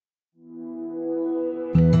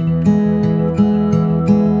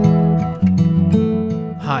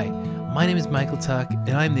name is Michael Tuck,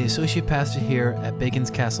 and I'm the Associate Pastor here at Bacon's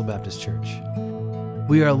Castle Baptist Church.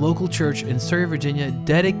 We are a local church in Surrey, Virginia,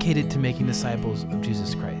 dedicated to making disciples of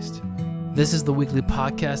Jesus Christ. This is the weekly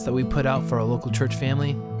podcast that we put out for our local church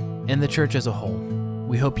family and the church as a whole.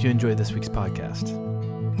 We hope you enjoy this week's podcast.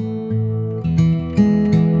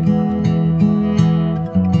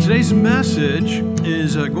 Today's message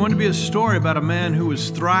is going to be a story about a man who was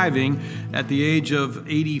thriving at the age of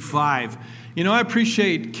 85. You know, I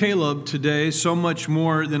appreciate Caleb today so much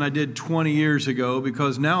more than I did 20 years ago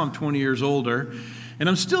because now I'm 20 years older, and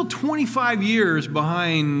I'm still 25 years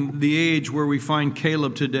behind the age where we find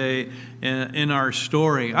Caleb today in our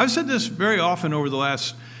story. I've said this very often over the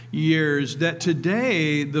last years that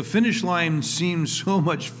today the finish line seems so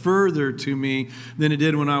much further to me than it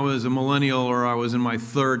did when I was a millennial or I was in my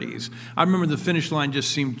 30s. I remember the finish line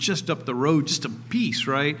just seemed just up the road, just a piece,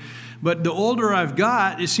 right? But the older I've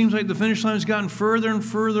got, it seems like the finish line has gotten further and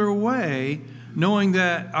further away, knowing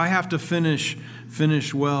that I have to finish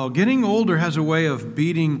well. Getting older has a way of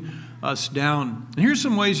beating us down. And here's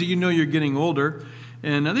some ways that you know you're getting older.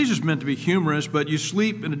 And these are just meant to be humorous, but you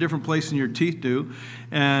sleep in a different place than your teeth do,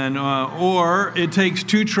 and or it takes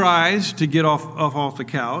 2 tries to get off the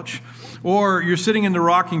couch, or you're sitting in the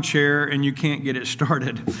rocking chair and you can't get it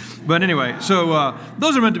started. But anyway, so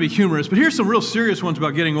those are meant to be humorous, but here's some real serious ones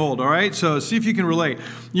about getting old, all right? So see if you can relate.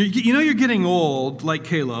 You know you're getting old, like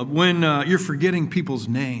Caleb, when you're forgetting people's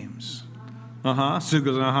names. Sue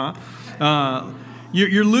goes,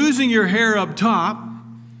 You're losing your hair up top,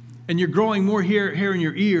 and you're growing more hair in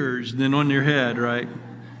your ears than on your head, right?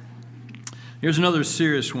 Here's another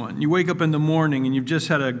serious one. You wake up in the morning and you've just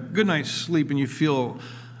had a good night's sleep and you feel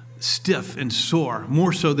stiff and sore,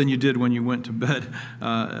 more so than you did when you went to bed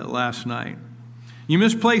last night. You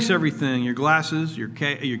misplace everything, your glasses, your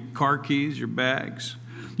car keys, your bags.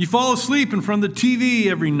 You fall asleep in front of the TV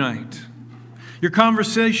every night. Your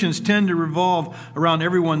conversations tend to revolve around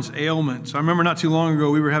everyone's ailments. I remember not too long ago,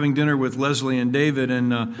 we were having dinner with Leslie and David,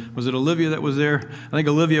 and was it Olivia that was there? I think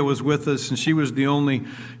Olivia was with us, and she was the only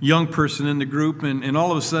young person in the group, and all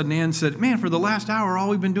of a sudden Ann said, man, for the last hour, all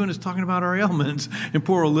we've been doing is talking about our ailments, and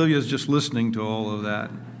poor Olivia's just listening to all of that.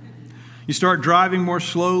 You start driving more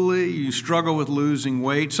slowly, you struggle with losing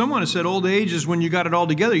weight. Someone has said old age is when you got it all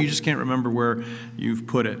together, you just can't remember where you've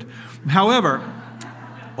put it. However,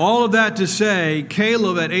 all of that to say,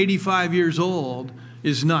 Caleb at 85 years old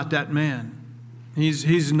is not that man.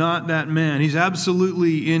 He's not that man. He's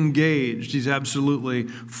absolutely engaged. He's absolutely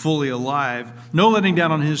fully alive. No letting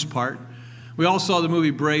down on his part. We all saw the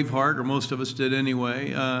movie Braveheart, or most of us did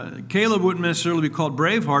anyway. Caleb wouldn't necessarily be called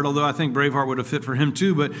Braveheart, although I think Braveheart would have fit for him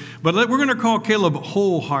too. But we're going to call Caleb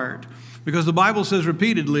Whole Heart, because the Bible says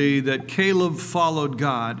repeatedly that Caleb followed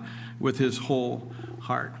God with his whole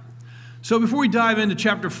heart. So before we dive into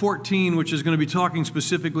chapter 14, which is going to be talking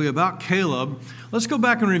specifically about Caleb, let's go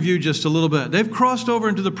back and review just a little bit. They've crossed over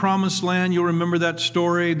into the promised land. You'll remember that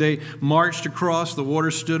story. They marched across. The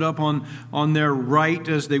water stood up on their right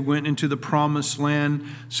as they went into the promised land.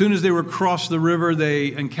 As soon as they were across the river,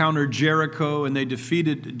 they encountered Jericho, and they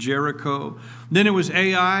defeated Jericho. Then it was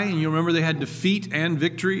Ai, and you remember they had defeat and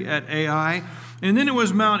victory at Ai. And then it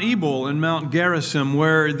was Mount Ebal and Mount Gerizim,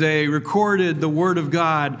 where they recorded the Word of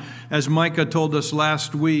God, as Micah told us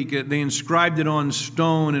last week. They inscribed it on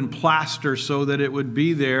stone and plaster so that it would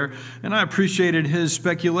be there. And I appreciated his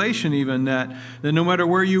speculation even that no matter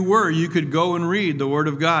where you were, you could go and read the Word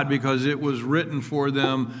of God because it was written for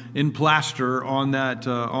them in plaster on that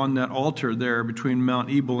altar there between Mount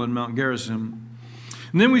Ebal and Mount Gerizim.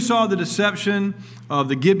 And then we saw the deception of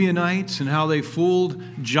the Gibeonites and how they fooled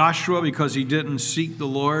Joshua because he didn't seek the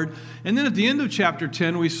Lord. And then at the end of chapter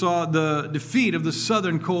 10, we saw the defeat of the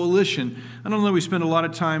Southern Coalition. I don't know we spent a lot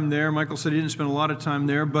of time there. Michael said he didn't spend a lot of time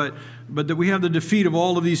there, but that we have the defeat of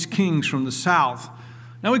all of these kings from the south.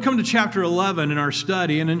 Now we come to chapter 11 in our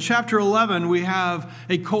study, and in chapter 11 we have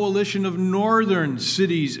a coalition of northern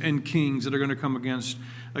cities and kings that are going to come against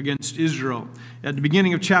Israel. At the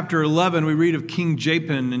beginning of chapter 11, we read of King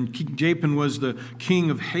Japin, and King Japin was the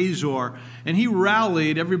king of Hazor, and he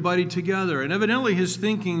rallied everybody together. And evidently his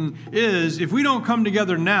thinking is, if we don't come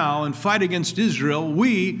together now and fight against Israel,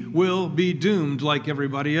 we will be doomed like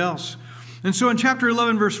everybody else. And so in chapter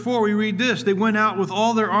 11, verse 4, we read this: they went out with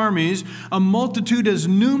all their armies, a multitude as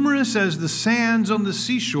numerous as the sands on the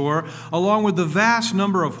seashore, along with the vast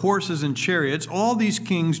number of horses and chariots. All these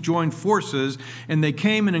kings joined forces, and they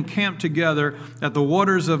came and encamped together at the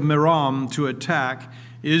waters of Merom to attack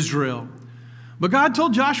Israel. But God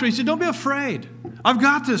told Joshua, he said, don't be afraid. I've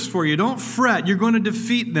got this for you. Don't fret. You're going to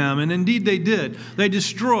defeat them. And indeed they did. They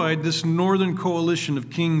destroyed this northern coalition of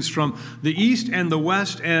kings from the east and the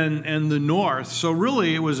west and the north. So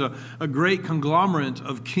really it was a great conglomerate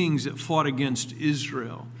of kings that fought against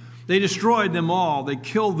Israel. They destroyed them all. They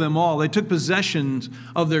killed them all. They took possession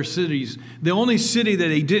of their cities. The only city that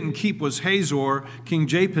they didn't keep was Hazor, King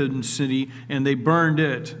Jabin's city, and they burned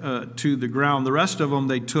it to the ground. The rest of them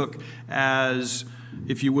they took as,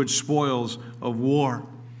 if you would, spoils of war.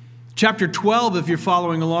 Chapter 12, if you're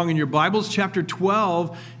following along in your Bibles, chapter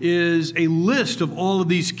 12 is a list of all of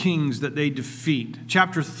these kings that they defeat.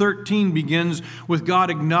 Chapter 13 begins with God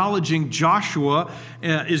acknowledging Joshua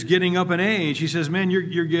is getting up in age. He says, man,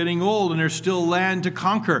 you're getting old and there's still land to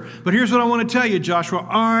conquer. But here's what I want to tell you, Joshua.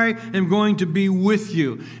 I am going to be with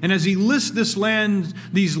you. And as he lists these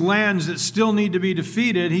lands that still need to be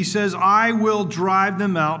defeated, he says, I will drive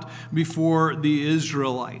them out before the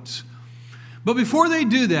Israelites. But before they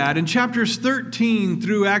do that, in chapters 13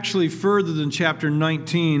 through actually further than chapter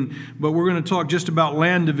 19, but we're going to talk just about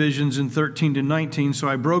land divisions in 13 to 19, so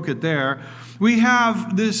I broke it there. We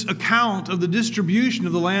have this account of the distribution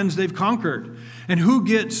of the lands they've conquered and who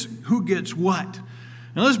gets what.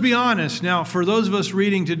 Now let's be honest. Now, for those of us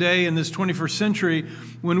reading today in this 21st century,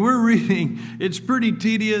 when we're reading, it's pretty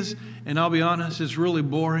tedious, and I'll be honest, it's really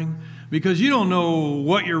boring. Because you don't know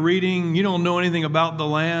what you're reading, you don't know anything about the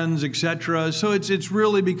lands, etc. So it's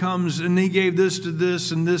really becomes, and he gave this to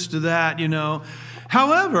this and this to that, you know.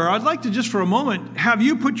 However, I'd like to just for a moment have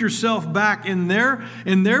you put yourself back in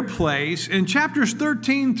their place. And chapters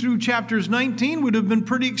 13 through chapters 19 would have been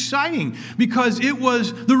pretty exciting because it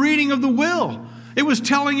was the reading of the will. It was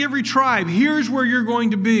telling every tribe, here's where you're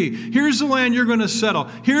going to be. Here's the land you're going to settle.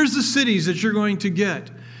 Here's the cities that you're going to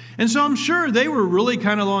get. And so I'm sure they were really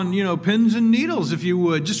kind of on, pins and needles, if you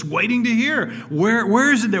would, just waiting to hear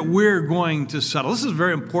where is it that we're going to settle. This is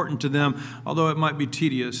very important to them, although it might be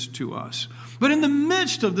tedious to us. But in the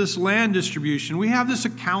midst of this land distribution, we have this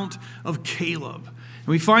account of Caleb. And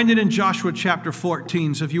we find it in Joshua chapter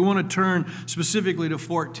 14. So if you want to turn specifically to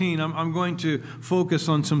 14, I'm going to focus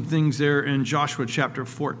on some things there in Joshua chapter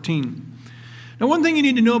 14. Now, one thing you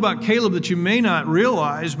need to know about Caleb that you may not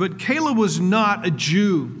realize, but Caleb was not a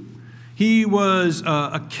Jew. He was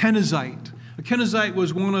a Kenizzite. A Kenizzite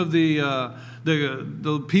was one of the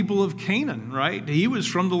people of Canaan, right? He was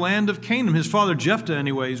from the land of Canaan. His father Jephthah,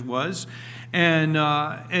 anyways, was.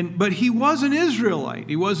 But he was an Israelite.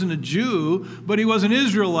 He wasn't a Jew, but he was an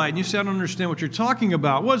Israelite. And you say, I don't understand what you're talking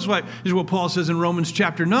about. This is what Paul says in Romans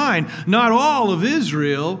chapter 9. Not all of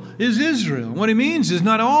Israel is Israel. What he means is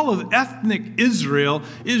not all of ethnic Israel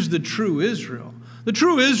is the true Israel. The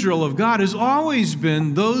true Israel of God has always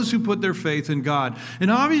been those who put their faith in God.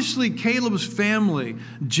 And obviously Caleb's family,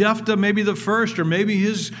 Jephthah maybe the first, or maybe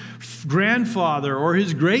his grandfather or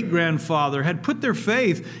his great-grandfather had put their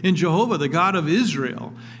faith in Jehovah, the God of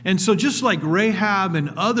Israel. And so just like Rahab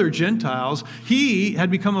and other Gentiles, he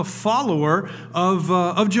had become a follower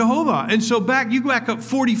of Jehovah. And so you go back up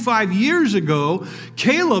 45 years ago,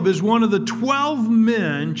 Caleb is one of the 12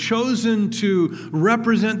 men chosen to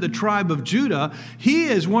represent the tribe of Judah. He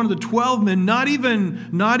is one of the 12 men, not even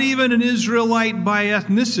an Israelite by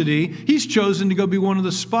ethnicity. He's chosen to go be one of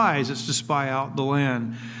the spies that's to spy out the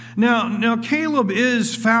land. Now Caleb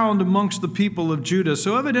is found amongst the people of Judah,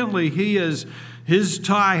 so evidently his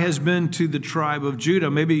tie has been to the tribe of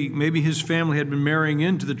Judah. Maybe his family had been marrying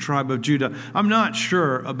into the tribe of Judah. I'm not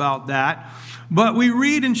sure about that. But we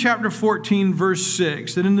read in chapter 14, verse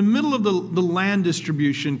 6, that in the middle of the land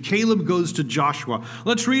distribution, Caleb goes to Joshua.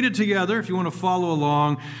 Let's read it together if you want to follow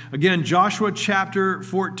along. Again, Joshua chapter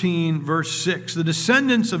 14, verse 6. The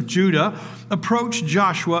descendants of Judah approached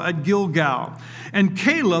Joshua at Gilgal. And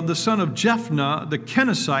Caleb, the son of Jephunneh, the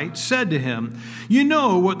Kenizzite, said to him, you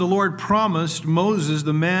know what the Lord promised Moses,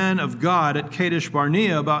 the man of God, at Kadesh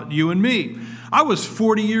Barnea about you and me. I was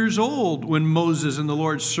 40 years old when Moses, the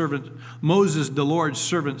Lord's servant,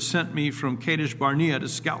 sent me from Kadesh Barnea to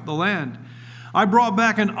scout the land. I brought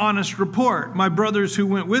back an honest report. My brothers who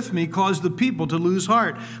went with me caused the people to lose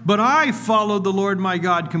heart, but I followed the Lord my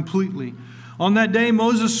God completely. On that day,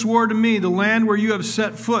 Moses swore to me, the land where you have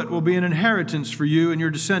set foot will be an inheritance for you and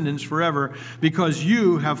your descendants forever, because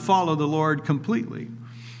you have followed the Lord completely.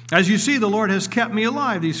 As you see, the Lord has kept me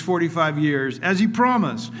alive these 45 years, as he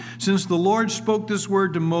promised, since the Lord spoke this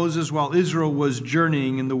word to Moses while Israel was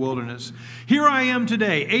journeying in the wilderness. Here I am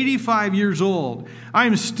today, 85 years old. I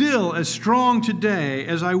am still as strong today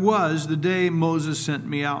as I was the day Moses sent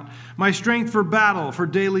me out. My strength for battle, for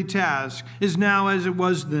daily tasks, is now as it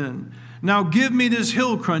was then. Now give me this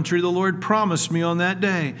hill country the Lord promised me on that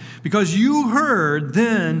day, because you heard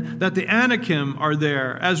then that the Anakim are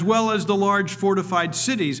there, as well as the large fortified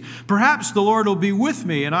cities. Perhaps the Lord will be with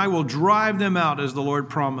me, and I will drive them out as the Lord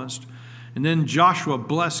promised." And then Joshua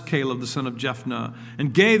blessed Caleb, the son of Jephunneh,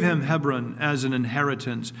 and gave him Hebron as an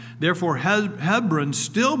inheritance. Therefore Hebron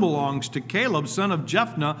still belongs to Caleb, son of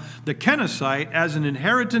Jephunneh, the Kenizzite, as an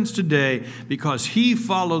inheritance today, because he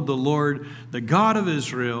followed the Lord, the God of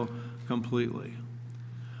Israel, completely.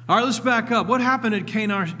 All right, let's back up. What happened at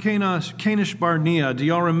Kadesh Barnea? Do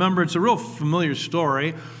y'all remember? It's a real familiar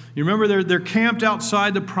story. You remember they're camped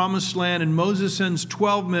outside the promised land, and Moses sends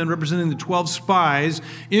 12 men representing the 12 spies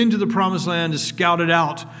into the promised land to scout it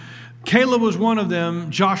out. Caleb was one of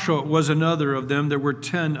them. Joshua was another of them. There were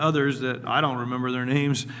 10 others that I don't remember their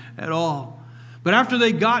names at all. But after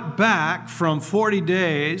they got back from 40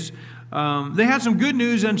 days, they had some good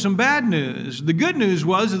news and some bad news. The good news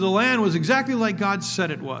was that the land was exactly like God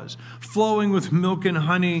said it was, flowing with milk and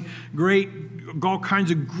honey, all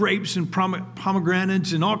kinds of grapes and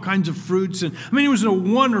pomegranates and all kinds of fruits. And it was a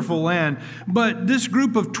wonderful land. But this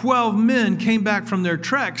group of 12 men came back from their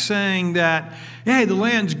trek saying that, hey, the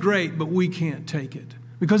land's great, but we can't take it.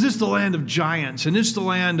 Because it's the land of giants, and it's the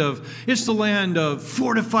land of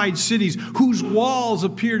fortified cities whose walls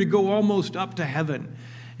appear to go almost up to heaven.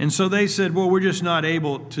 And so they said, well, we're just not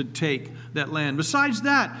able to take that land. Besides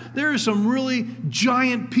that, there are some really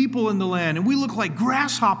giant people in the land, and we look like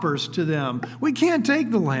grasshoppers to them. We can't take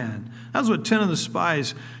the land. That's what 10 of the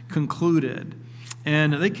spies concluded.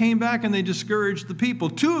 And they came back and they discouraged the people.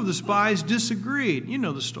 2 of the spies disagreed. You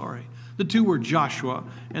know the story. The 2 were Joshua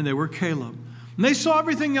and they were Caleb. And they saw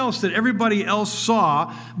everything else that everybody else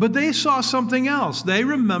saw, but they saw something else. They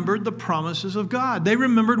remembered the promises of God. They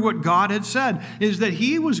remembered what God had said, is that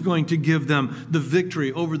he was going to give them the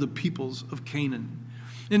victory over the peoples of Canaan.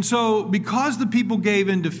 And so because the people gave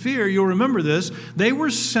in to fear, you'll remember this, they were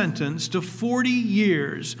sentenced to 40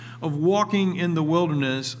 years of walking in the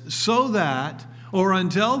wilderness so that, or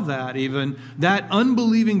until that even, that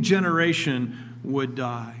unbelieving generation would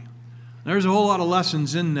die. There's a whole lot of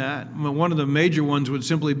lessons in that. One of the major ones would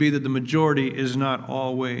simply be that the majority is not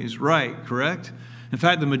always right, correct? In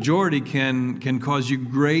fact, the majority can cause you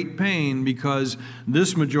great pain, because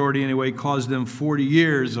this majority anyway caused them 40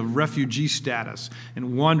 years of refugee status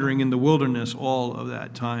and wandering in the wilderness all of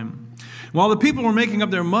that time. While the people were making up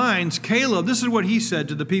their minds, Caleb, this is what he said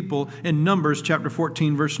to the people in Numbers chapter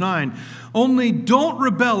 14, verse 9. "Only don't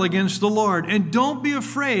rebel against the Lord, and don't be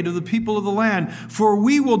afraid of the people of the land, for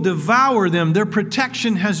we will devour them. Their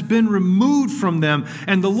protection has been removed from them,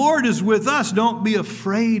 and the Lord is with us. Don't be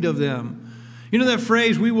afraid of them." You know that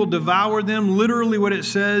phrase, "we will devour them"? Literally what it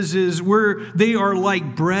says is they are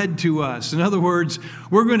like bread to us. In other words,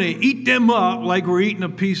 we're going to eat them up like we're eating a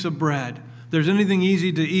piece of bread. If there's anything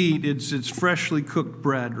easy to eat, it's freshly cooked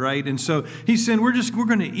bread, right? And so he said, we're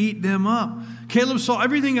going to eat them up. Caleb saw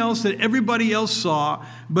everything else that everybody else saw,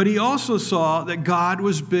 but he also saw that God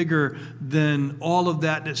was bigger than all of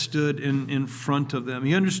that stood in front of them.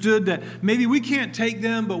 He understood that maybe we can't take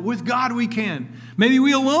them, but with God we can. Maybe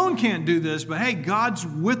we alone can't do this, but hey, God's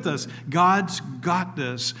with us. God's got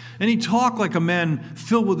this. And he talked like a man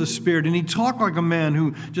filled with the Spirit, and he talked like a man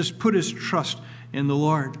who just put his trust in the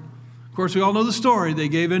Lord. Of course, we all know the story. They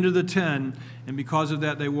gave in to the 10, and because of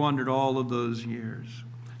that, they wandered all of those years.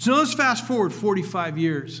 So now let's fast forward 45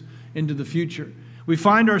 years into the future. We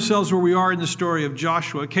find ourselves where we are in the story of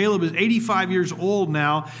Joshua. Caleb is 85 years old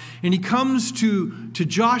now, and he comes to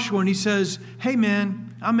Joshua and he says, "Hey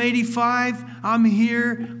man, I'm 85, I'm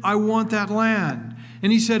here, I want that land."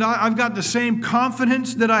 And he said, I've got the same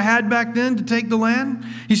confidence that I had back then to take the land.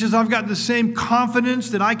 He says, I've got the same confidence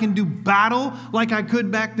that I can do battle like I could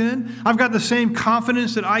back then. I've got the same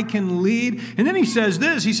confidence that I can lead. And then he says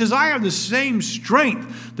this, he says, I have the same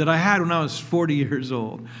strength that I had when I was 40 years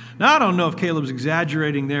old. Now, I don't know if Caleb's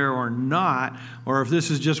exaggerating there or not, or if this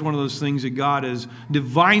is just one of those things that God is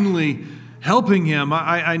divinely helping him.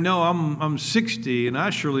 I know I'm 60, and I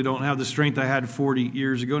surely don't have the strength I had 40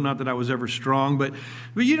 years ago. Not that I was ever strong, but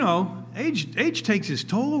you know, age takes its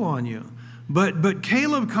toll on you. But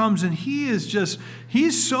Caleb comes, and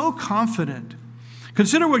he's so confident.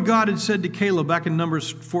 Consider what God had said to Caleb back in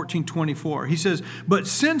Numbers 14:24. He says, "But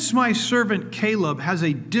since my servant Caleb has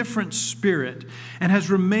a different spirit and has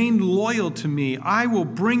remained loyal to me, I will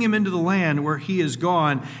bring him into the land where he is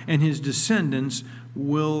gone, and his descendants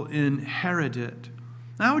will inherit it."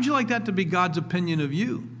 Now, how would you like that to be God's opinion of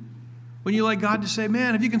you? Wouldn't you like God to say,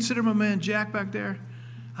 man, have you considered my man Jack back there?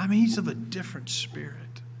 I mean, he's of a different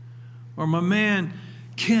spirit. Or my man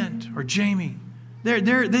Kent or Jamie.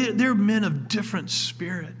 They're men of different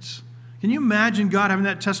spirits. Can you imagine God having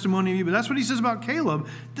that testimony of you? But that's what he says about Caleb.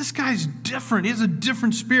 This guy's different. He has a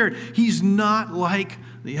different spirit. He's not like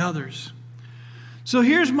the others. So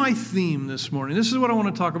here's my theme this morning. This is what I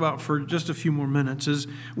want to talk about for just a few more minutes, is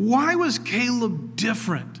why was Caleb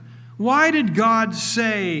different? Why did God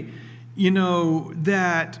say,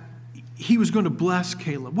 that he was going to bless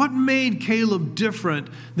Caleb? What made Caleb different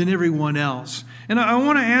than everyone else? And I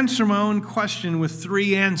want to answer my own question with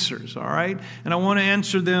 3 answers, all right? And I want to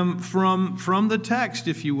answer them from the text,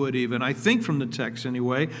 if you would even. I think from the text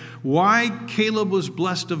anyway. Why Caleb was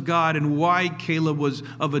blessed of God and why Caleb was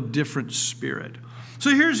of a different spirit. So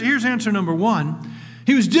here's answer number 1.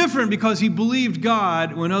 He was different because he believed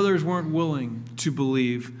God when others weren't willing to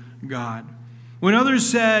believe God. When others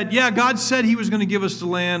said, yeah, God said he was going to give us the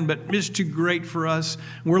land, but it's too great for us.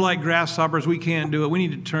 We're like grasshoppers. We can't do it. We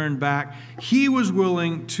need to turn back. He was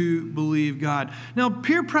willing to believe God. Now,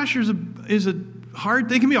 peer pressure is a hard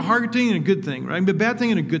thing. It can be a hard thing and a good thing, right? It can be a bad thing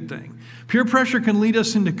and a good thing. Peer pressure can lead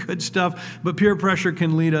us into good stuff, but peer pressure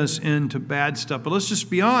can lead us into bad stuff. But let's just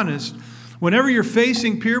be honest. Whenever you're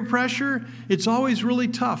facing peer pressure, it's always really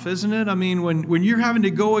tough, isn't it? I mean, when you're having to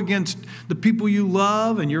go against the people you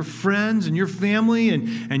love and your friends and your family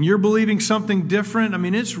and you're believing something different, I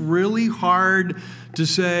mean, it's really hard to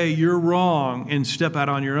say you're wrong and step out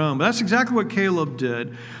on your own. But that's exactly what Caleb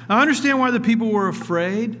did. I understand why the people were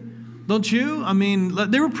afraid. Don't you? I mean,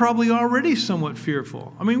 they were probably already somewhat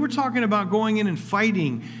fearful. I mean, we're talking about going in and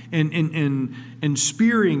fighting and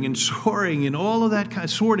spearing and soaring and all of that kind of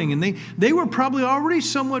sorting. And they were probably already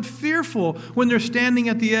somewhat fearful when they're standing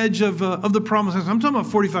at the edge of the promised land. I'm talking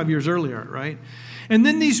about 45 years earlier, right? And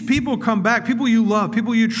then these people come back, people you love,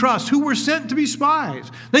 people you trust, who were sent to be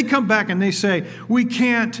spies. They come back and they say, we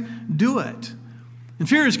can't do it. And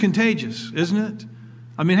fear is contagious, isn't it?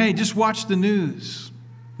 I mean, hey, just watch the news.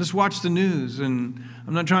 Just watch the news, and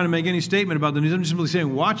I'm not trying to make any statement about the news. I'm just simply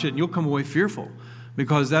saying watch it, and you'll come away fearful,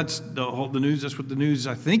 because that's the news. That's what the news,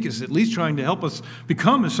 I think, is at least trying to help us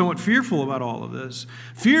become somewhat fearful about all of this.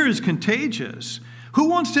 Fear is contagious. Who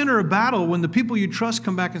wants to enter a battle when the people you trust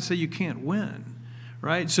come back and say you can't win?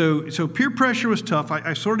 Right? So peer pressure was tough.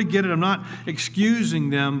 I sort of get it. I'm not excusing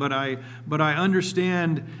them, but I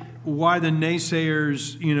understand why the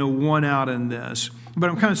naysayers, won out in this. But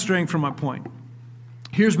I'm kind of straying from my point.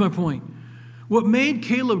 Here's my point. What made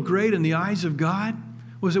Caleb great in the eyes of God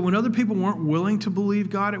was that when other people weren't willing to believe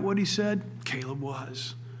God at what he said, Caleb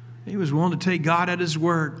was. He was willing to take God at his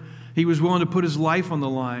word. He was willing to put his life on the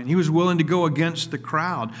line. He was willing to go against the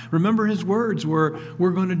crowd. Remember, his words were,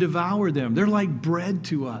 we're going to devour them. They're like bread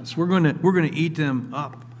to us. We're going to eat them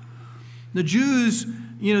up. The Jews,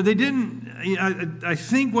 they didn't, I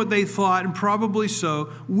think what they thought, and probably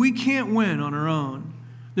so, we can't win on our own.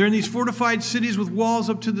 They're in these fortified cities with walls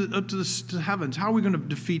up to the heavens. How are we going to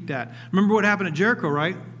defeat that? Remember what happened at Jericho,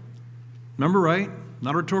 right? Remember, right?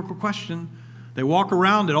 Not a rhetorical question. They walk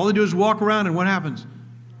around it. All they do is walk around, and what happens?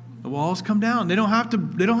 The walls come down. They don't have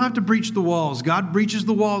to breach the walls. God breaches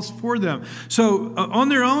the walls for them. So on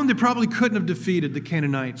their own, they probably couldn't have defeated the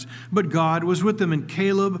Canaanites, but God was with them, and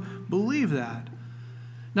Caleb believed that.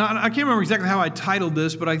 Now, I can't remember exactly how I titled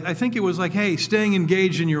this, but I think it was like, hey, staying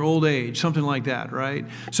engaged in your old age, something like that, right?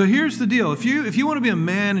 So here's the deal. If you want to be a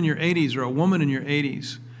man in your 80s or a woman in your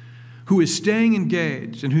 80s who is staying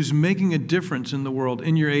engaged and who's making a difference in the world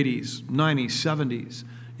in your 80s, 90s, 70s,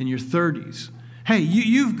 in your 30s, hey,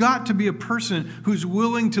 you've got to be a person who's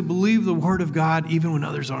willing to believe the Word of God even when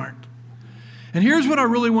others aren't. And here's what I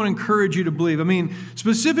really want to encourage you to believe. I mean,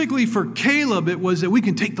 specifically for Caleb, it was that we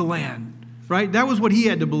can take the land. Right? That was what he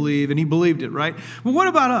had to believe, and he believed it, right? But what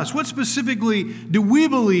about us? What specifically do we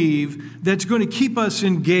believe that's going to keep us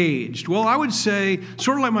engaged? Well, I would say,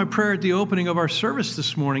 sort of like my prayer at the opening of our service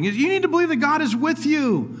this morning, is you need to believe that God is with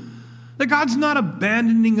you, that God's not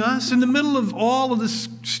abandoning us in the middle of all of this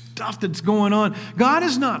stuff that's going on. God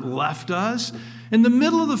has not left us. In the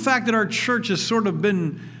middle of the fact that our church has sort of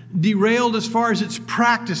been derailed as far as its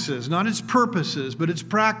practices, not its purposes, but its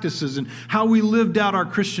practices and how we lived out our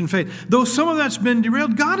Christian faith. Though some of that's been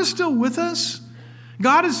derailed, God is still with us.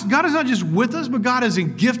 God is not just with us, but God has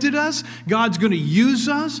gifted us. God's going to use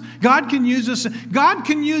us. God can use us. God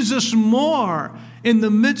can use us more in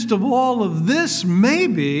the midst of all of this,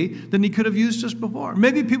 maybe, than he could have used us before.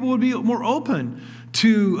 Maybe people would be more open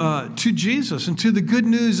to Jesus and to the good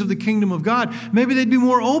news of the kingdom of God. Maybe they'd be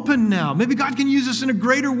more open now. Maybe God can use us in a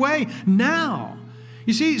greater way now.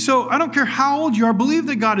 You see, so I don't care how old you are, believe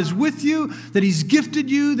that God is with you, that He's gifted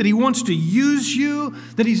you, that He wants to use you,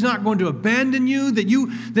 that He's not going to abandon you, that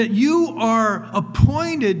you are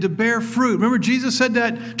appointed to bear fruit. Remember, Jesus said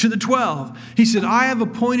that to the 12. He said, I have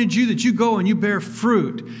appointed you that you go and you bear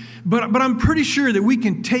fruit. But I'm pretty sure that we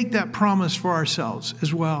can take that promise for ourselves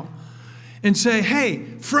as well and say, hey,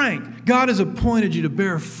 Frank, God has appointed you to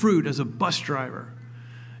bear fruit as a bus driver.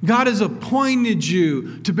 God has appointed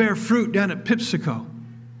you to bear fruit down at PepsiCo.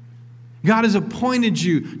 God has appointed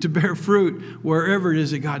you to bear fruit wherever it is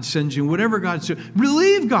that God sends you, whatever God's doing.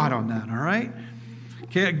 Believe God on that, all right?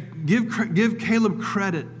 Okay, give Caleb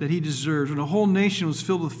credit that he deserves. When the whole nation was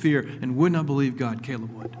filled with fear and would not believe God,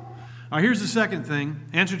 Caleb would. All right, here's the second thing.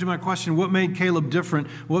 Answer to my question, what made Caleb different?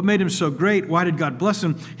 What made him so great? Why did God bless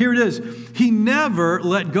him? Here it is. He never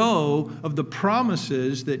let go of the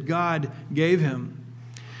promises that God gave him.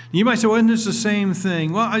 You might say, well, isn't this the same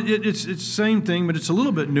thing? Well, it's the same thing, but it's a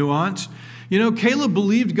little bit nuanced. You know, Caleb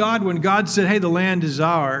believed God when God said, hey, the land is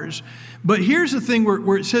ours. But here's the thing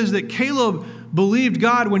where it says that Caleb believed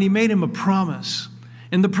God when He made him a promise.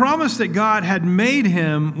 And the promise that God had made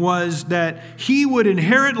him was that he would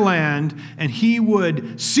inherit land and he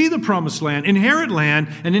would see the promised land, inherit land,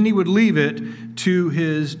 and then he would leave it to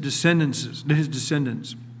his descendants.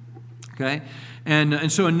 Okay?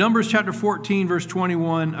 And so in Numbers chapter 14, verse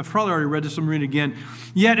 21, I've probably already read this, I'm reading it again.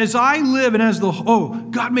 Yet as I live and as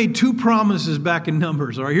God made two promises back in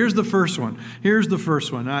Numbers. All right, here's the first one.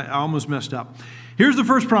 I almost messed up. Here's the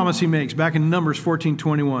first promise He makes back in Numbers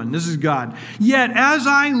 14:21. This is God. Yet as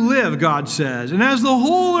I live, God says, and as the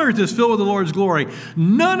whole earth is filled with the Lord's glory,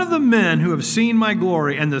 none of the men who have seen my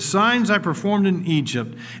glory and the signs I performed in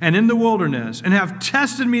Egypt and in the wilderness and have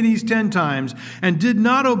tested me these 10 times and did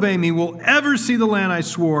not obey me will ever see the land I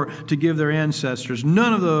swore to give their ancestors.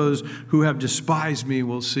 None of those who have despised me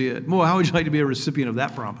will see it. Boy, how would you like to be a recipient of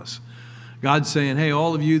that promise? God's saying, hey,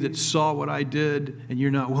 all of you that saw what I did and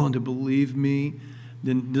you're not willing to believe me,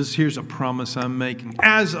 then here's a promise I'm making.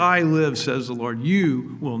 As I live, says the Lord,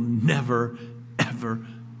 you will never, ever,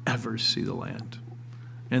 ever see the land.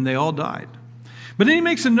 And they all died. But then He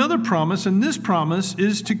makes another promise, and this promise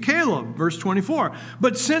is to Caleb, verse 24.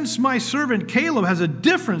 But since my servant Caleb has a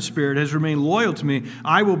different spirit, has remained loyal to me,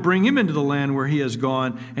 I will bring him into the land where he has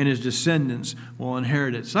gone, and his descendants will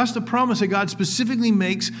inherit it. So that's the promise that God specifically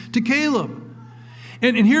makes to Caleb.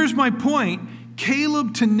 And here's my point.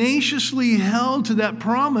 Caleb tenaciously held to that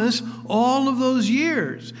promise all of those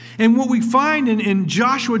years. And what we find in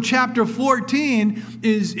Joshua chapter 14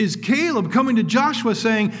 is Caleb coming to Joshua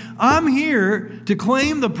saying, I'm here to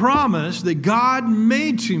claim the promise that God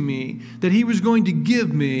made to me, that He was going to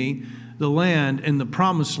give me the land and the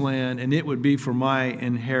promised land, and it would be for my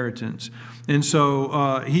inheritance. And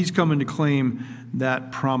so he's coming to claim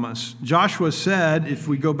that promise. Joshua said, if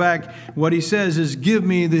we go back, what he says is, give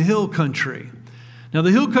me the hill country. Now,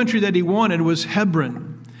 the hill country that he wanted was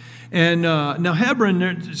Hebron. And now Hebron,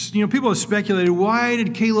 people have speculated, why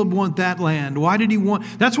did Caleb want that land? Why did he want,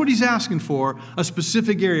 that's what he's asking for, a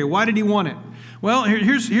specific area. Why did he want it? Well,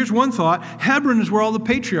 here's one thought. Hebron is where all the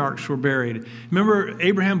patriarchs were buried. Remember,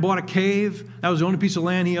 Abraham bought a cave. That was the only piece of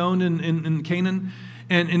land he owned in Canaan.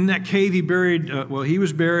 And in that cave, he buried, he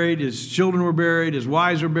was buried, his children were buried, his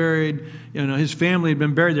wives were buried, his family had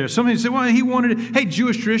been buried there. Somebody said, well, he wanted it. Hey,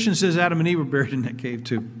 Jewish tradition says Adam and Eve were buried in that cave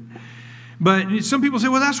too. But some people say,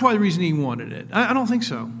 well, that's why the reason he wanted it. I don't think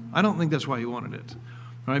so. I don't think that's why he wanted it. All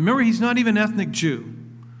right, remember, he's not even an ethnic Jew.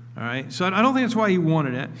 All right, so I don't think that's why he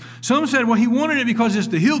wanted it. Some said, well, he wanted it because it's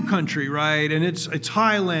the hill country, right? And it's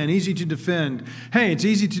high land, easy to defend. Hey, it's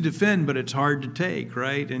easy to defend, but it's hard to take,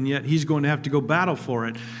 right? And yet he's going to have to go battle for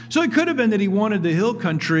it. So it could have been that he wanted the hill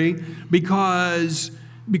country because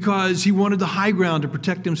he wanted the high ground to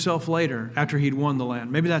protect himself later after he'd won the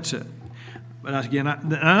land. Maybe that's it. But again,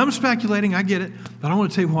 I'm speculating, I get it, but I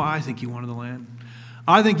want to tell you why I think he wanted the land.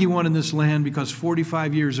 I think he wanted this land because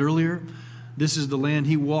 45 years earlier, this is the land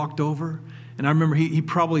he walked over. And I remember he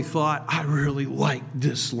probably thought, I really like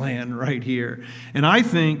this land right here. And I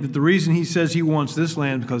think that the reason he says he wants this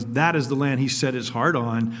land because that is the land he set his heart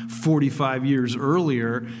on 45 years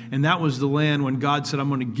earlier. And that was the land when God said, I'm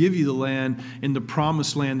going to give you the land in the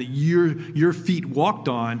promised land that your feet walked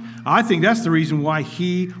on. I think that's the reason why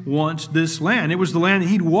he wants this land. It was the land that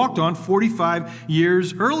he'd walked on 45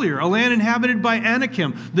 years earlier. A land inhabited by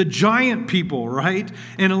Anakim, the giant people, right?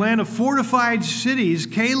 And a land of fortified cities.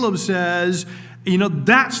 Caleb says,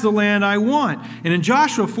 that's the land I want. And in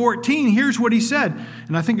Joshua 14, here's what he said.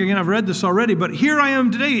 And I think, again, I've read this already, but here I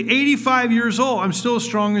am today, 85 years old. I'm still as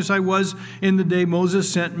strong as I was in the day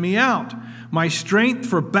Moses sent me out. My strength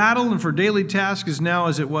for battle and for daily task is now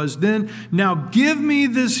as it was then. Now give me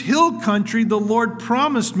this hill country the Lord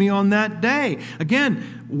promised me on that day.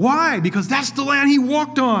 Again, why? Because that's the land he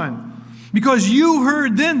walked on. Because you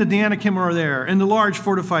heard then that the Anakim are there and the large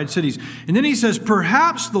fortified cities. And then he says,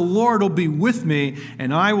 perhaps the Lord will be with me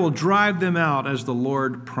and I will drive them out as the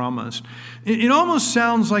Lord promised. It almost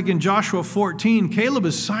sounds like in Joshua 14, Caleb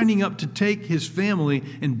is signing up to take his family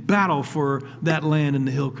in battle for that land in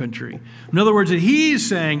the hill country. In other words, that he's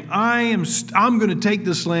saying, I'm going to take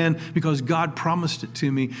this land because God promised it to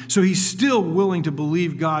me. So he's still willing to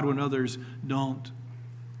believe God when others don't.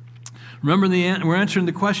 Remember, we're answering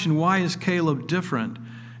the question, why is Caleb different?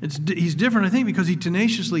 He's different, I think, because he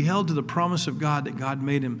tenaciously held to the promise of God that God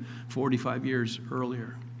made him 45 years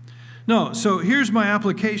earlier. No, so here's my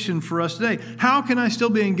application for us today. How can I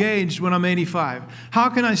still be engaged when I'm 85? How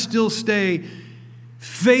can I still stay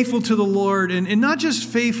faithful to the Lord, and not just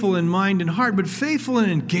faithful in mind and heart, but faithful in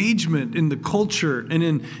engagement in the culture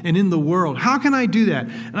and in the world? How can I do that?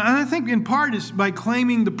 And I think in part is by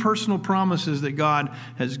claiming the personal promises that God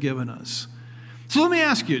has given us. So let me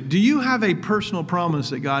ask you, do you have a personal promise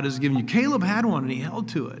that God has given you? Caleb had one and he held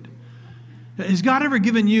to it. Has God ever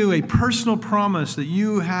given you a personal promise that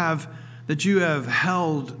you have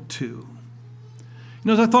held to?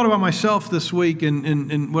 As I thought about myself this week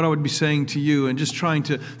and what I would be saying to you and just trying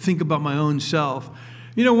to think about my own self,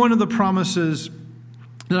 one of the promises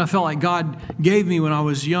that I felt like God gave me when I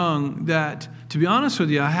was young that, to be honest with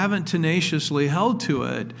you, I haven't tenaciously held to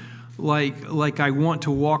it like I want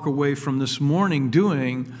to walk away from this morning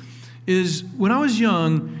doing, is when I was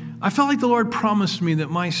young, I felt like the Lord promised me that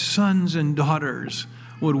my sons and daughters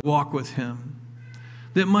would walk with Him.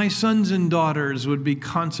 That my sons and daughters would be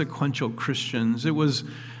consequential Christians. It was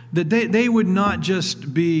that they would not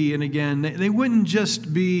just be, and again, they wouldn't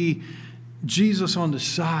just be Jesus on the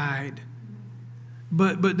side,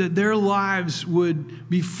 but that their lives would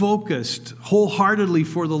be focused wholeheartely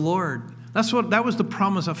for the Lord. That was the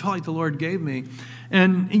promise I felt like the Lord gave me.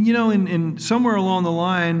 And in somewhere along the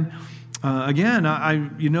line, again,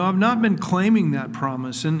 I've not been claiming that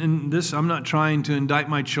promise, and this, I'm not trying to indict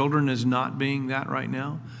my children as not being that right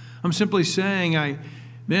now. I'm simply saying,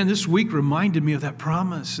 this week reminded me of that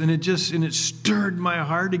promise, and it stirred my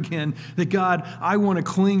heart again. That God, I want to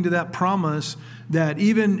cling to that promise. That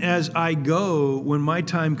even as I go, when my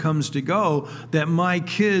time comes to go, that my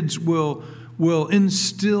kids will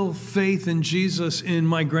instill faith in Jesus in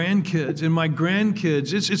my grandkids.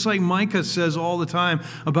 It's like Micah says all the time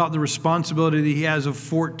about the responsibility that he has of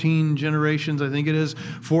 14 generations. I think it is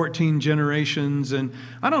 14 generations. And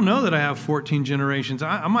I don't know that I have 14 generations.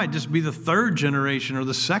 I might just be the third generation or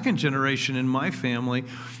the second generation in my family.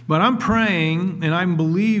 But I'm praying and I'm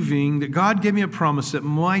believing that God gave me a promise that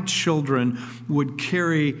my children would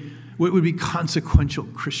be consequential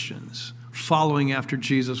Christians, following after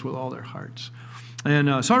Jesus with all their hearts.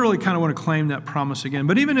 And so I really kind of want to claim that promise again.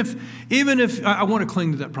 But even if I want to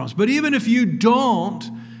cling to that promise, but even if you don't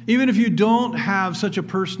have such a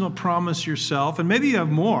personal promise yourself, and maybe you have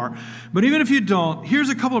more, but even if you don't, here's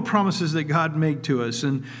a couple of promises that God made to us.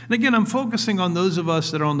 And again, I'm focusing on those of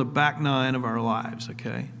us that are on the back nine of our lives,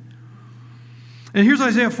 okay? And here's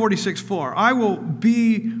Isaiah 46:4. I will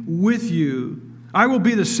be with you. I will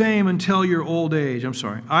be the same until your old age.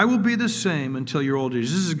 I will be the same until your old age.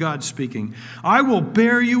 This is God speaking. I will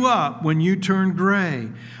bear you up when you turn gray.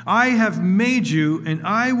 I have made you, and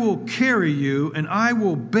I will carry you, and I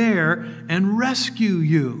will bear and rescue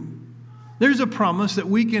you. There's a promise that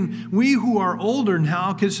we who are older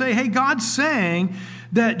now can say, hey, God's saying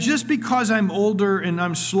that just because I'm older and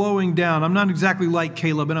I'm slowing down, I'm not exactly like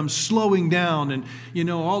Caleb, and I'm slowing down and,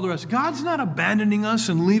 all the rest. God's not abandoning us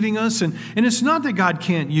and leaving us, and it's not that God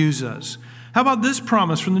can't use us. How about this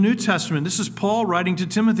promise from the New Testament? This is Paul writing to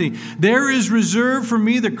Timothy. There is reserved for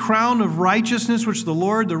me the crown of righteousness, which the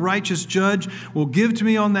Lord, the righteous judge, will give to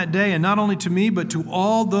me on that day, and not only to me, but to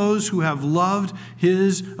all those who have loved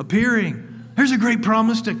His appearing. There's a great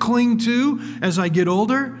promise to cling to as I get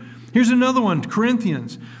older. Here's another one,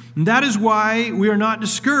 Corinthians. And that is why we are not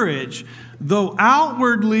discouraged. Though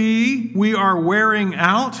outwardly we are wearing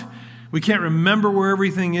out, we can't remember where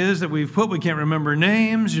everything is that we've put. We can't remember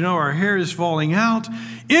names. Our hair is falling out.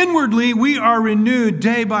 Inwardly, we are renewed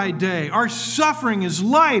day by day. Our suffering is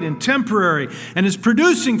light and temporary and is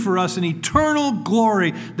producing for us an eternal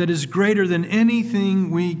glory that is greater than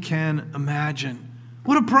anything we can imagine.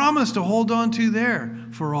 What a promise to hold on to there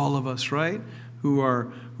for all of us, right? who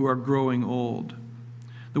are growing old.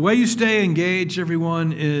 The way you stay engaged,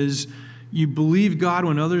 everyone, is you believe God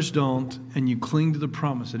when others don't, and you cling to the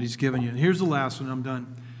promise that He's given you. Here's the last one, I'm done.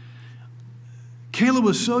 Caleb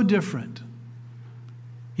was so different.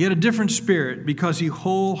 He had a different spirit because he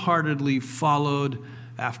wholeheartedly followed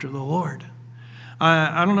after the Lord.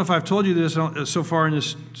 I don't know if I've told you this so far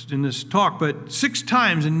in this talk, but 6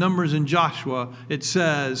 times in Numbers and Joshua, it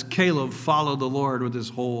says Caleb followed the Lord with his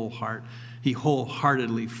whole heart. He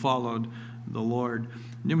wholeheartedly followed the Lord.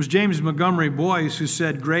 It was James Montgomery Boyce who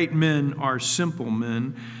said, "Great men are simple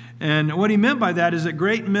men." And what he meant by that is that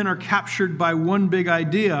great men are captured by one big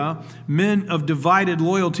idea. Men of divided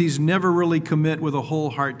loyalties never really commit with a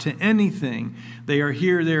whole heart to anything. They are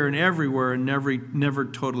here, there, and everywhere, and never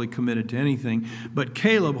totally committed to anything. But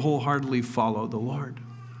Caleb wholeheartedly followed the Lord.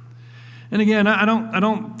 And again, I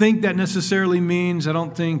don't think that necessarily means, I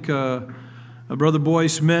don't think Brother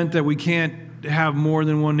Boyce meant that we can't have more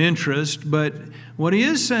than one interest. But what he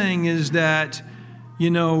is saying is that,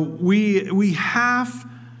 we have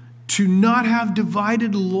to not have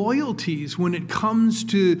divided loyalties when it comes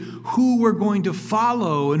to who we're going to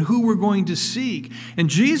follow and who we're going to seek. And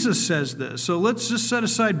Jesus says this. So let's just set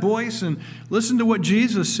aside Boyce and listen to what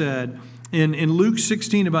Jesus said in Luke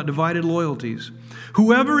 16 about divided loyalties.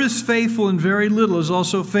 "Whoever is faithful in very little is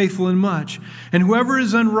also faithful in much. And whoever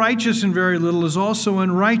is unrighteous in very little is also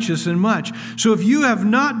unrighteous in much. So if you have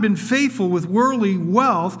not been faithful with worldly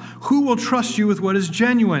wealth, who will trust you with what is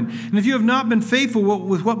genuine? And if you have not been faithful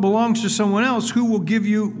with what belongs to someone else, who will give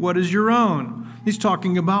you what is your own?" He's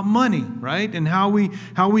talking about money, right? And how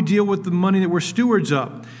we deal with the money that we're stewards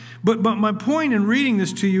of. But my point in reading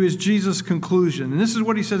this to you is Jesus' conclusion. And this is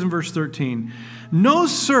what he says in verse 13. "No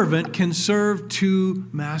servant can serve 2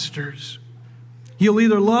 masters. He'll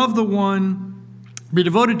either love the one, be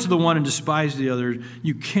devoted to the one, and despise the other.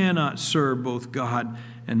 You cannot serve both God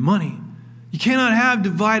and money." You cannot have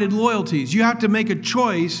divided loyalties. You have to make a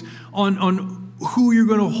choice on who you're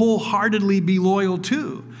going to wholeheartedly be loyal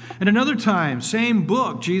to. At another time, same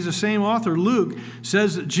book, same author, Luke,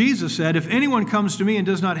 says that Jesus said, "If anyone comes to me and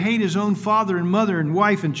does not hate his own father and mother and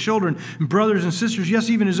wife and children and brothers and sisters, yes,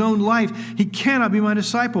 even his own life, he cannot be my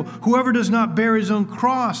disciple. Whoever does not bear his own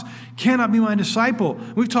cross cannot be my disciple."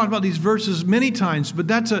 We've talked about these verses many times, but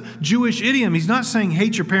that's a Jewish idiom. He's not saying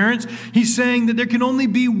hate your parents. He's saying that there can only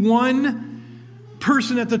be one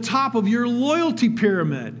person at the top of your loyalty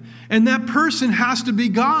pyramid, and that person has to be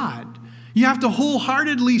God. You have to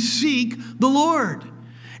wholeheartedly seek the Lord.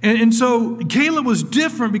 And so Caleb was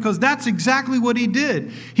different because that's exactly what he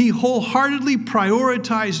did. He wholeheartedly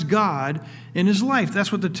prioritized God in his life.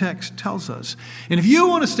 That's what the text tells us. And if you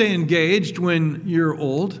want to stay engaged when you're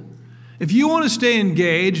old, if you want to stay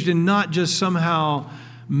engaged and not just somehow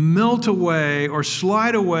melt away or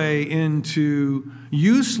slide away into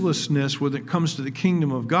uselessness when it comes to the kingdom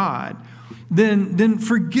of God, then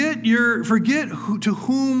forget to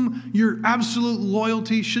whom your absolute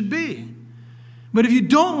loyalty should be. But if you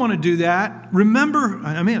don't want to do that, remember,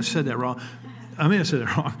 I may have said that wrong.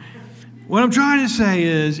 What I'm trying to say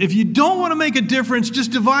is, if you don't want to make a difference,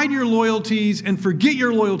 just divide your loyalties and forget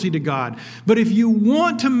your loyalty to God. But if you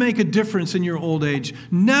want to make a difference in your old age,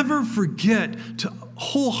 never forget to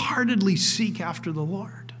wholeheartedly seek after the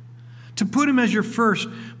Lord, to put Him as your first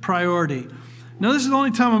priority. Now, this is the only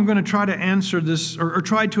time I'm going to try to answer this or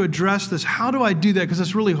try to address this. How do I do that? Because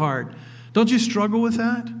it's really hard. Don't you struggle with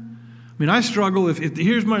that? I mean, I struggle. If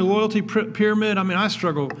here's my loyalty pyramid, I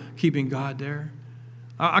struggle keeping God there.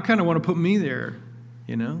 I kind of want to put me there,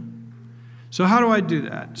 So how do I do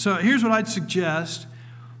that? So here's what I'd suggest.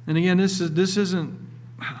 And again, this isn't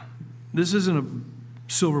a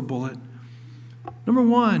silver bullet. Number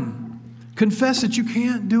one, confess that you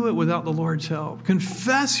can't do it without the Lord's help.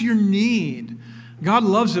 Confess your need. God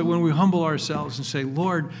loves it when we humble ourselves and say,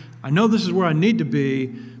 "Lord, I know this is where I need to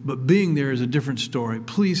be, but being there is a different story.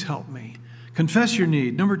 Please help me." Confess your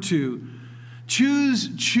need. Number two,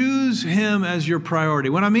 choose Him as your priority.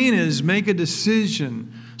 What I mean is make a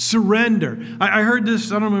decision. Surrender. I heard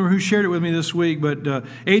this, I don't remember who shared it with me this week, but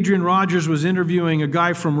Adrian Rogers was interviewing a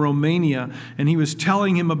guy from Romania, and he was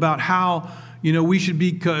telling him about how we should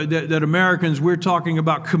be, that Americans, we're talking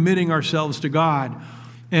about committing ourselves to God.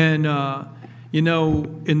 And,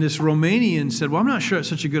 and this Romanian said, "Well, I'm not sure it's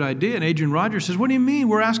such a good idea." And Adrian Rogers says, "What do you mean?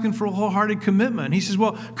 We're asking for a wholehearted commitment." He says,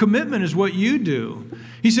 "Well, commitment is what you do."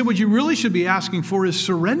 He said, "What you really should be asking for is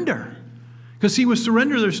surrender." Because see, with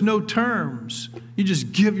surrender, there's no terms. You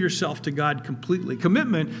just give yourself to God completely.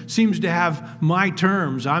 Commitment seems to have my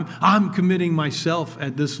terms. I'm committing myself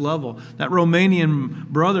at this level. That Romanian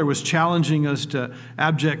brother was challenging us to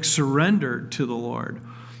abject surrender to the Lord.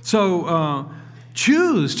 So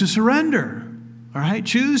choose to surrender. All right?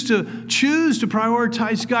 Choose to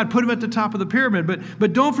prioritize God. Put him at the top of the pyramid.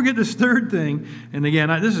 But don't forget this third thing. And again,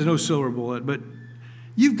 this is no silver bullet, but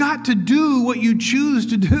you've got to do what you choose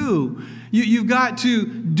to do. You've got to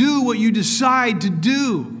do what you decide to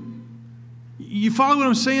do. You follow what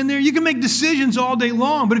I'm saying there? You can make decisions all day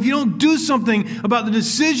long, but if you don't do something about the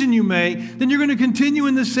decision you make, then you're going to continue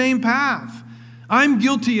in the same path. I'm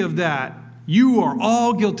guilty of that. You are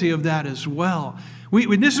all guilty of that as well.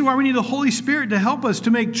 This is why we need the Holy Spirit to help us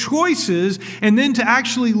to make choices and then to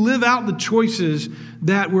actually live out the choices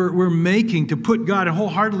that we're making, to put God and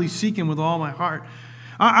wholeheartedly seek him with all my heart.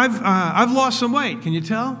 I've lost some weight. Can you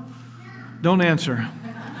tell? Don't answer.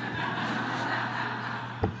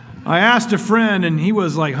 I asked a friend, and he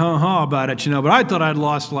was like, about it, but I thought I'd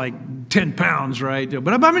lost like 10 pounds, right?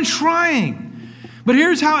 But I've been trying. But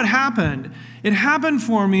here's how it happened. It happened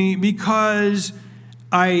for me because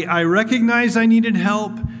I recognized I needed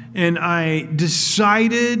help, and I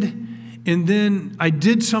decided, and then I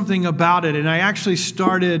did something about it, and I actually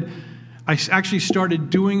started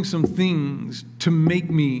doing some things to make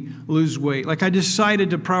me lose weight. Like I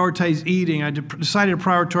decided to prioritize eating. I decided to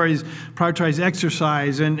prioritize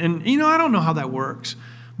exercise. And I don't know how that works,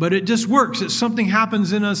 but it just works. It's something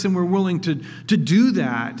happens in us and we're willing to do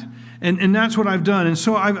that. And that's what I've done. And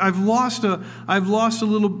so I've lost a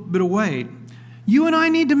little bit of weight. You and I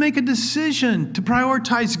need to make a decision to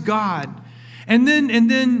prioritize God. And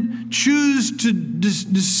then choose to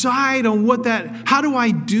decide on how do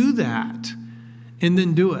I do that? And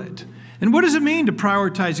then do it. And what does it mean to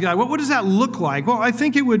prioritize God? What does that look like? Well, I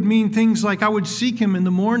think it would mean things like I would seek him in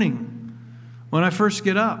the morning when I first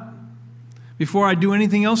get up. Before I do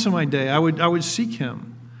anything else in my day, I would seek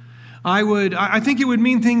him. I think it would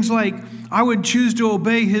mean things like I would choose to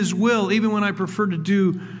obey his will even when I prefer to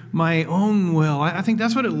do my own will. I think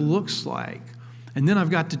that's what it looks like. And then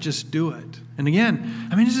I've got to just do it. And again,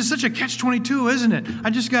 this is such a catch-22, isn't it? I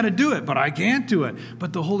just got to do it, but I can't do it.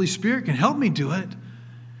 But the Holy Spirit can help me do it.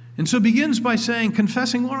 And so it begins by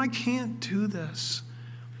confessing, Lord, I can't do this.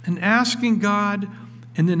 And asking God,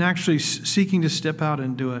 and then actually seeking to step out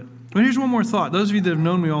and do it. But here's one more thought. Those of you that have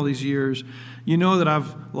known me all these years, you know that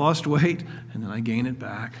I've lost weight, and then I gain it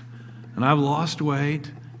back. And I've lost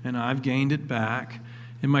weight, and I've gained it back.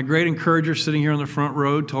 And my great encourager sitting here on the front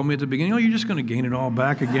row told me at the beginning, you're just going to gain it all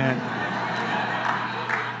back again.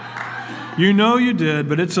 You know you did,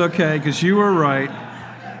 but it's okay because you were right.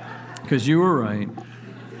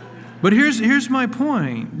 But here's my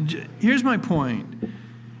point. Here's my point.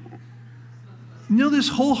 This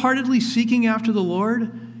wholeheartedly seeking after the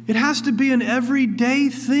Lord, it has to be an everyday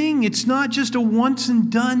thing. It's not just a once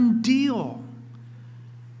and done deal.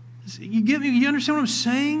 You get me? You understand what I'm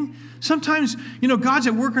saying? Sometimes, God's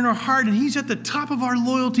at work in our heart, and he's at the top of our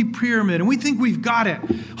loyalty pyramid, and we think we've got it.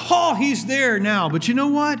 Oh, he's there now. But you know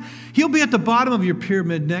what? He'll be at the bottom of your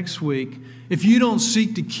pyramid next week if you don't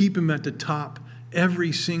seek to keep him at the top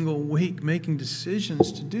every single week, making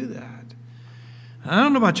decisions to do that. I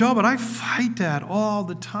don't know about y'all, but I fight that all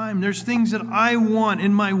the time. There's things that I want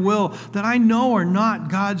in my will that I know are not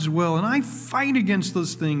God's will, and I fight against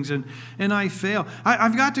those things, and I fail.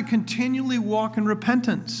 I've got to continually walk in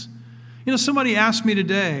repentance. Somebody asked me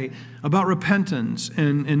today about repentance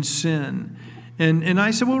and sin. And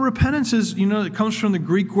I said, well, repentance is, it comes from the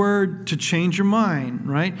Greek word to change your mind,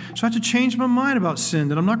 right? So I have to change my mind about sin,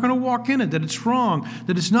 that I'm not going to walk in it, that it's wrong,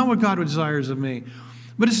 that it's not what God desires of me.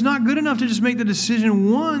 But it's not good enough to just make the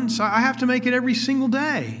decision once. I have to make it every single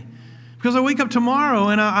day. Because I wake up tomorrow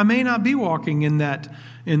and I may not be walking in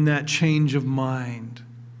that change of mind.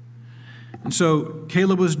 And so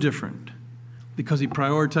Caleb was different because he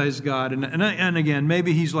prioritized God. And again,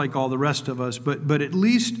 maybe he's like all the rest of us, but at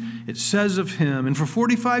least it says of him, and for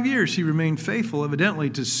 45 years he remained faithful,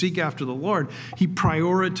 evidently, to seek after the Lord. He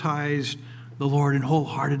prioritized the Lord and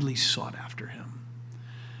wholeheartedly sought after him.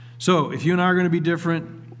 So if you and I are going to be different,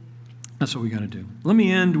 that's what we got to do. Let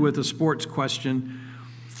me end with a sports question.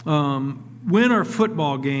 When are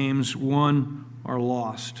football games won or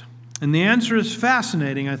lost? And the answer is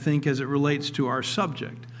fascinating, I think, as it relates to our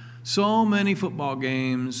subject. So many football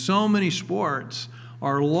games, so many sports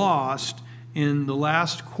are lost in the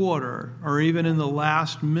last quarter or even in the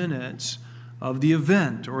last minutes of the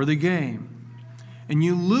event or the game. And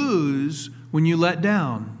you lose when you let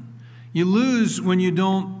down. You lose when you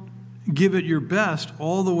don't give it your best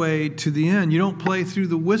all the way to the end. You don't play through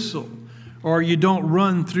the whistle, or you don't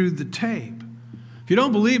run through the tape. If you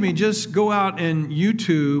don't believe me, just go out and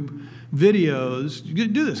YouTube videos.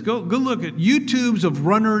 Do this. Go look at YouTubes of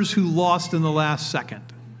runners who lost in the last second.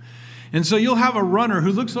 And so you'll have a runner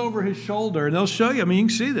who looks over his shoulder, and they'll show you, I mean, you can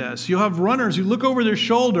see this. You'll have runners who look over their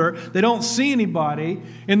shoulder, they don't see anybody,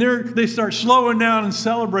 and they start slowing down and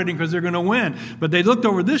celebrating because they're going to win. But they looked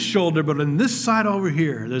over this shoulder, but on this side over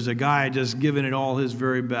here, there's a guy just giving it all his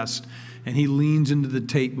very best. And he leans into the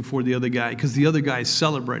tape before the other guy because the other guy is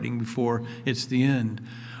celebrating before it's the end.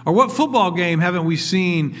 Or what football game haven't we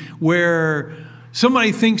seen where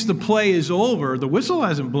somebody thinks the play is over, the whistle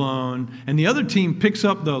hasn't blown, and the other team picks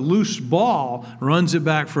up the loose ball, runs it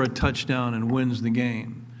back for a touchdown, and wins the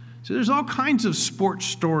game? So there's all kinds of sports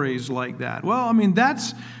stories like that. Well, I mean,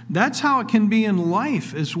 that's how it can be in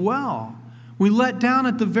life as well. We let down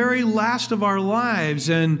at the very last of our lives,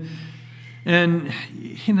 and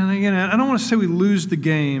you know, again, I don't want to say we lose the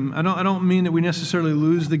game. I don't mean that we necessarily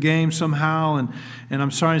lose the game somehow. And I'm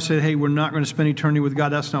sorry to say, hey, we're not going to spend eternity with God.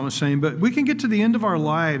 That's not what I'm saying. But we can get to the end of our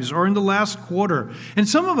lives or in the last quarter. And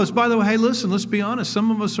some of us, by the way, hey, listen, let's be honest. Some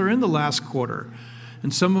of us are in the last quarter,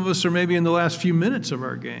 and some of us are maybe in the last few minutes of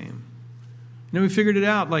our game. You know, we figured it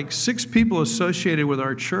out. Like 6 people associated with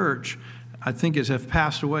our church, I think, have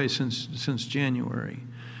passed away since January.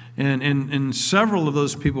 And several of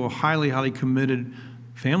those people are highly, highly committed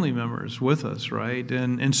family members with us, right?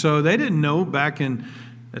 And so they didn't know back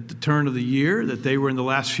at the turn of the year that they were in the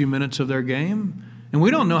last few minutes of their game. And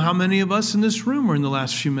we don't know how many of us in this room are in the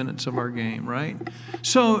last few minutes of our game, right?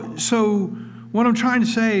 So what I'm trying to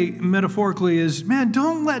say metaphorically is, man,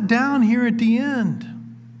 don't let down here at the end.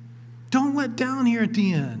 Don't let down here at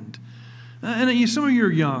the end. And some of you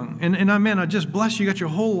are young. And man, I just bless you. You got your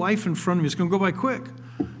whole life in front of you. It's going to go by quick.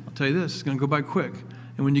 I'll tell you this, it's going to go by quick.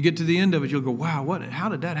 And when you get to the end of it, you'll go, wow, how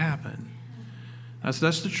did that happen? That's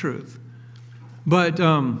the truth. But,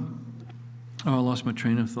 I lost my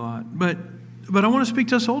train of thought. But I want to speak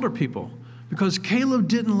to us older people because Caleb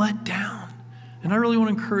didn't let down. And I really want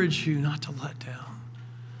to encourage you not to let down,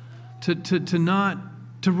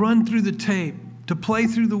 to run through the tape, to play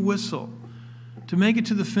through the whistle, to make it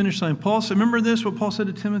to the finish line. Paul said, remember this, what Paul said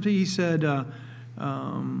to Timothy? He said,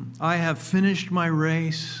 I have finished my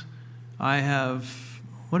race.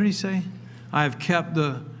 What did he say? I have kept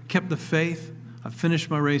the faith. I've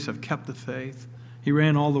finished my race. I've kept the faith. He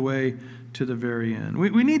ran all the way to the very end.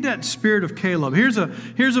 We need that spirit of Caleb. Here's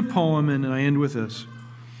a poem, and I end with this.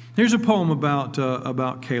 Here's a poem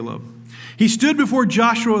about Caleb. He stood before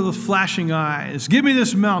Joshua with flashing eyes. Give me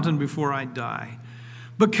this mountain before I die.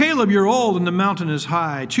 But Caleb, you're old and the mountain is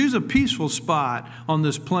high. Choose a peaceful spot on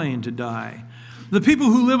this plain to die. The people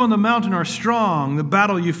who live on the mountain are strong. The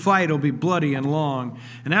battle you fight will be bloody and long.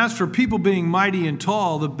 And as for people being mighty and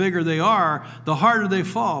tall, the bigger they are, the harder they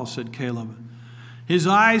fall, said Caleb. His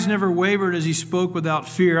eyes never wavered as he spoke without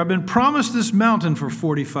fear. I've been promised this mountain for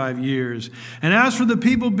 45 years. And as for the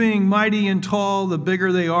people being mighty and tall, the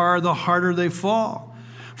bigger they are, the harder they fall.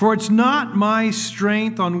 For it's not my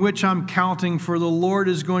strength on which I'm counting, for the Lord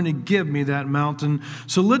is going to give me that mountain.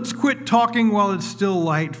 So let's quit talking while it's still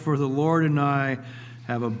light, for the Lord and I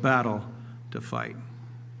have a battle to fight.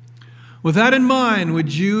 With that in mind,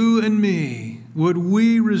 would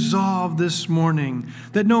we resolve this morning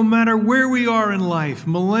that no matter where we are in life,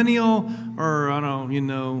 millennial or, what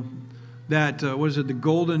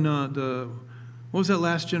was that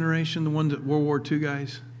last generation, the one that World War II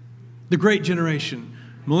guys? The great generation.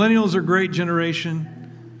 Millennials are great generation.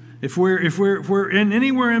 If we're in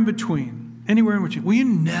anywhere in between, will you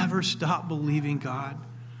never stop believing God?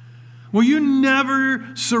 Will you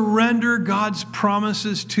never surrender God's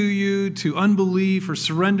promises to you to unbelief or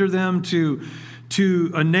surrender them to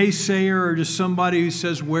a naysayer or to somebody who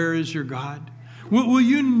says, where is your God? Will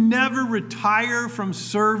you never retire from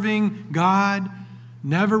serving God?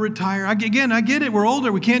 Never retire. I get it. We're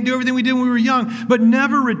older. We can't do everything we did when we were young. But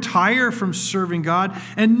never retire from serving God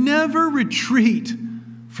and never retreat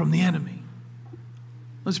from the enemy.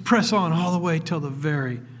 Let's press on all the way till the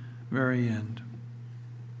very, very end.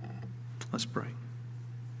 Let's pray.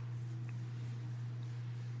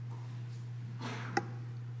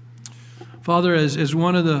 Father, as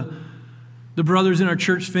one of the brothers in our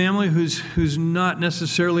church family who's not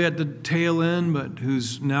necessarily at the tail end, but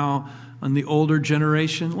who's now on the older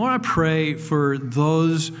generation, Lord, I pray for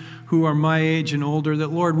those who are my age and older that,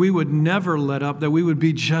 Lord, we would never let up, that we would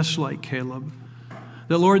be just like Caleb.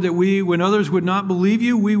 That, Lord, that when others would not believe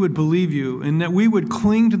you, we would believe you, and that we would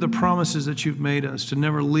cling to the promises that you've made us, to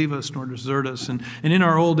never leave us nor desert us. And in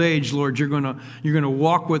our old age, Lord, you're going to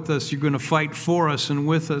walk with us, you're going to fight for us and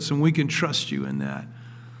with us, and we can trust you in that.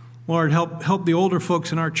 Lord, help the older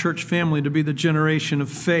folks in our church family to be the generation of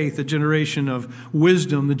faith, the generation of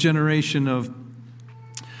wisdom, the generation of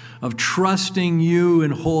trusting you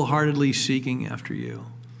and wholeheartedly seeking after you.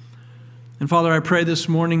 And Father, I pray this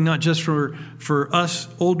morning, not just for us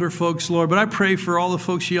older folks, Lord, but I pray for all the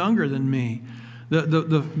folks younger than me,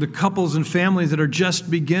 the couples and families that are just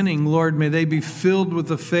beginning. Lord, may they be filled with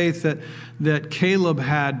the faith that Caleb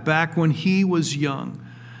had back when he was young.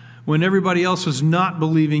 When everybody else was not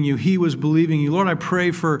believing you, he was believing you. Lord, I pray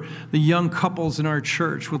for the young couples in our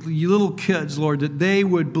church with little kids, Lord, that they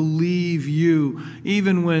would believe you,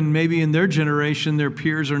 even when maybe in their generation their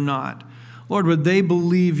peers are not. Lord, would they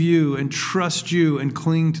believe you and trust you and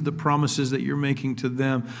cling to the promises that you're making to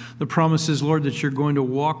them? The promises, Lord, that you're going to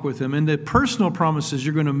walk with them, and the personal promises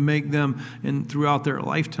you're going to make them throughout their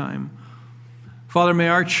lifetime. Father, may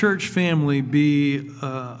our church family be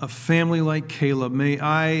a family like Caleb. May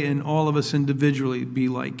I and all of us individually be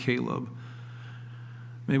like Caleb.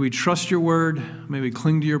 May we trust your word. May we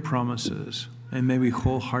cling to your promises. And may we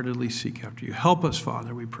wholeheartedly seek after you. Help us,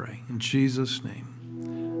 Father, we pray. In Jesus'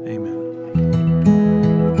 name, amen.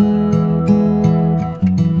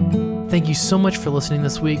 Thank you so much for listening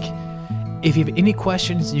this week. If you have any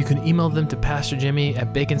questions, you can email them to Pastor Jimmy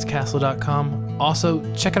at baconscastle.com. Also,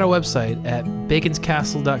 check out our website at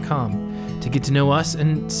baconscastle.com to get to know us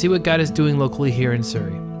and see what God is doing locally here in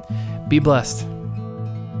Surrey. Be blessed.